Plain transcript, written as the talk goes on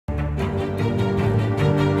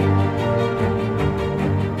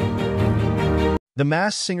The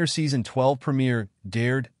Masked Singer Season 12 premiere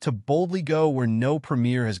dared to boldly go where no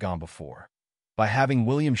premiere has gone before, by having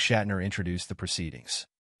William Shatner introduce the proceedings.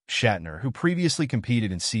 Shatner, who previously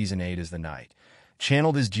competed in Season 8 as the Knight,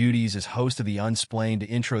 channeled his duties as host of the Unsplained to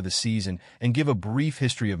intro the season and give a brief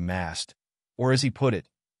history of Masked, or as he put it,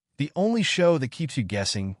 the only show that keeps you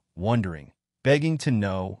guessing, wondering, begging to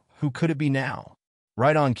know who could it be now.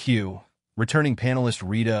 Right on cue, returning panelist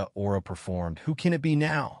Rita Ora performed Who Can It Be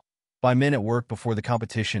Now? By men at work before the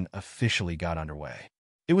competition officially got underway.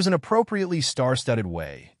 It was an appropriately star-studded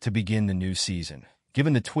way to begin the new season,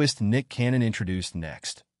 given the twist Nick Cannon introduced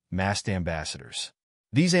next, Masked Ambassadors.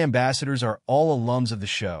 These ambassadors are all alums of the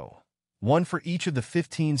show, one for each of the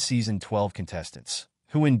 15 Season 12 contestants,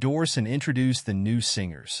 who endorse and introduce the new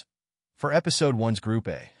singers. For Episode 1's Group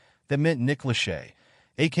A, that meant Nick Lachey,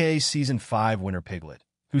 a.k.a. Season 5 winner Piglet,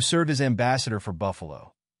 who served as ambassador for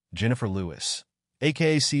Buffalo, Jennifer Lewis,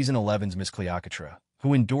 a.k.a. Season 11's Miss Cleopatra,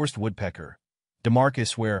 who endorsed Woodpecker,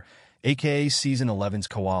 DeMarcus Ware, a.k.a. Season 11's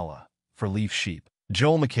Koala, for Leaf Sheep,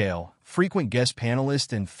 Joel McHale, frequent guest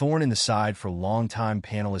panelist and thorn in the side for longtime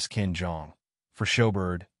panelist Ken Jeong, for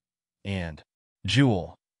Showbird, and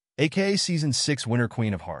Jewel, a.k.a. Season 6 winner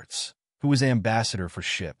Queen of Hearts, who was ambassador for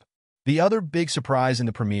Ship. The other big surprise in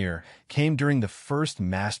the premiere came during the first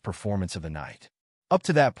masked performance of the night. Up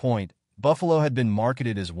to that point, Buffalo had been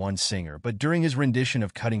marketed as one singer, but during his rendition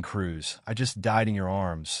of Cutting Crews, I Just Died in Your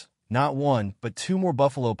Arms, not one, but two more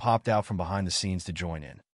Buffalo popped out from behind the scenes to join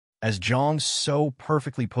in. As Jeong so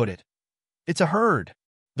perfectly put it, it's a herd.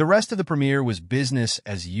 The rest of the premiere was business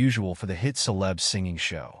as usual for the hit celeb singing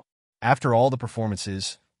show. After all the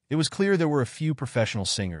performances, it was clear there were a few professional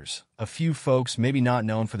singers, a few folks maybe not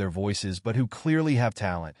known for their voices but who clearly have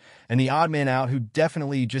talent, and the odd man out who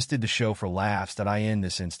definitely just did the show for laughs that I in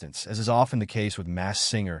this instance, as is often the case with Masked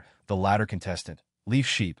Singer, the latter contestant, Leaf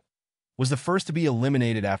Sheep, was the first to be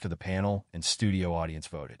eliminated after the panel and studio audience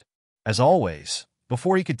voted. As always,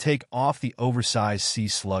 before he could take off the oversized sea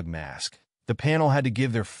slug mask, the panel had to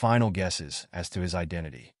give their final guesses as to his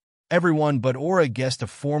identity. Everyone but Ora guessed a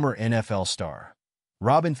former NFL star.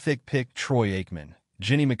 Robin Thicke picked Troy Aikman,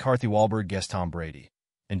 Jenny McCarthy-Wahlberg guessed Tom Brady,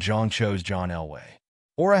 and Jeong chose John Elway.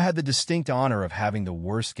 Ora had the distinct honor of having the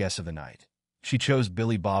worst guess of the night. She chose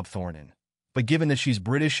Billy Bob Thornton. But given that she's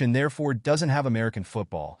British and therefore doesn't have American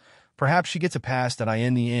football, perhaps she gets a pass that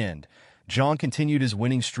in the end. Jeong continued his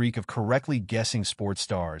winning streak of correctly guessing sports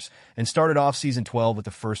stars and started off Season 12 with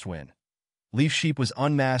the first win. Leaf Sheep was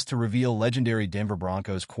unmasked to reveal legendary Denver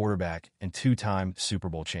Broncos quarterback and two-time Super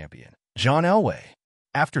Bowl champion, John Elway.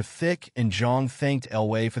 After Thicke and Jeong thanked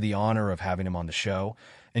Elway for the honor of having him on the show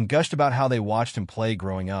and gushed about how they watched him play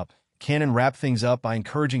growing up, Cannon wrapped things up by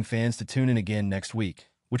encouraging fans to tune in again next week,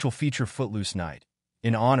 which will feature Footloose Night,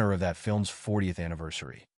 in honor of that film's 40th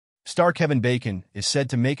anniversary. Star Kevin Bacon is said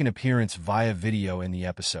to make an appearance via video in the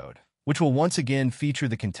episode, which will once again feature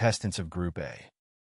the contestants of Group A.